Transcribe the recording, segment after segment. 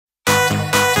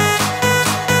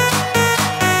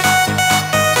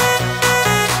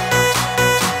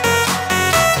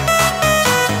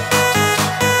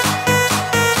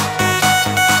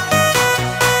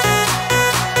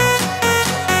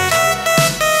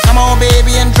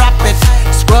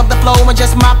Scrub the floor and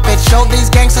just mop it. Show these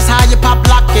gangsters how you pop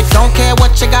lock it. Don't care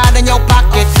what you got in your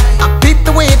pocket. I peep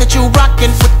the way that you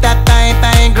rockin' with that thing,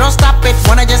 bang. Girl, stop it.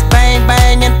 Wanna just bang,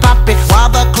 bang and pop it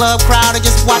while the club crowd are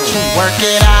just watching. Work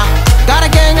it out. Got a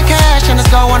gang of cash and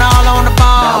it's going all on the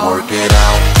ball. Now work it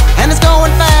out. And it's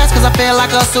going fast cause I feel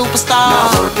like a superstar.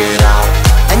 Now work it out.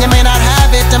 And you may not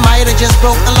have it, I might have just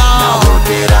broke the law. Now work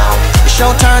it out. It's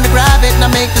your turn to grab it and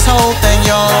I make this whole thing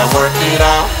yours. Now work it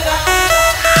out.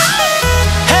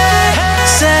 Hey,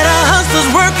 said our hustlers'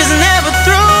 work is never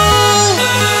through.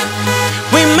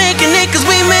 We making it cause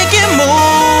we making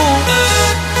moves.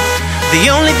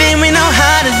 The only thing we know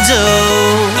how to do.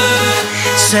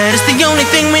 Said it's the only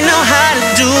thing we know how to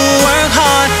do. Work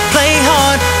hard, play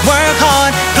hard, work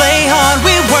hard, play hard.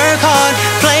 We work hard,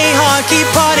 play hard, keep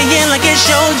partying like it's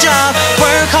your job.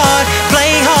 Work hard,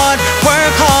 play hard,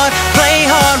 work hard, play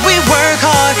hard. We work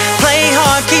hard, play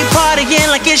hard, keep partying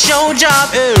like it's your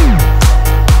job.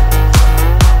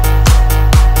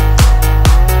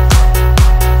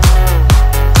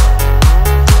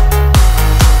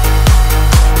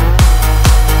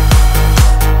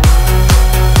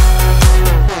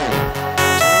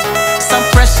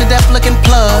 Fresh to death looking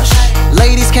plush.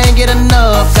 Ladies can't get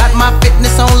enough. Got my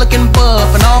fitness on looking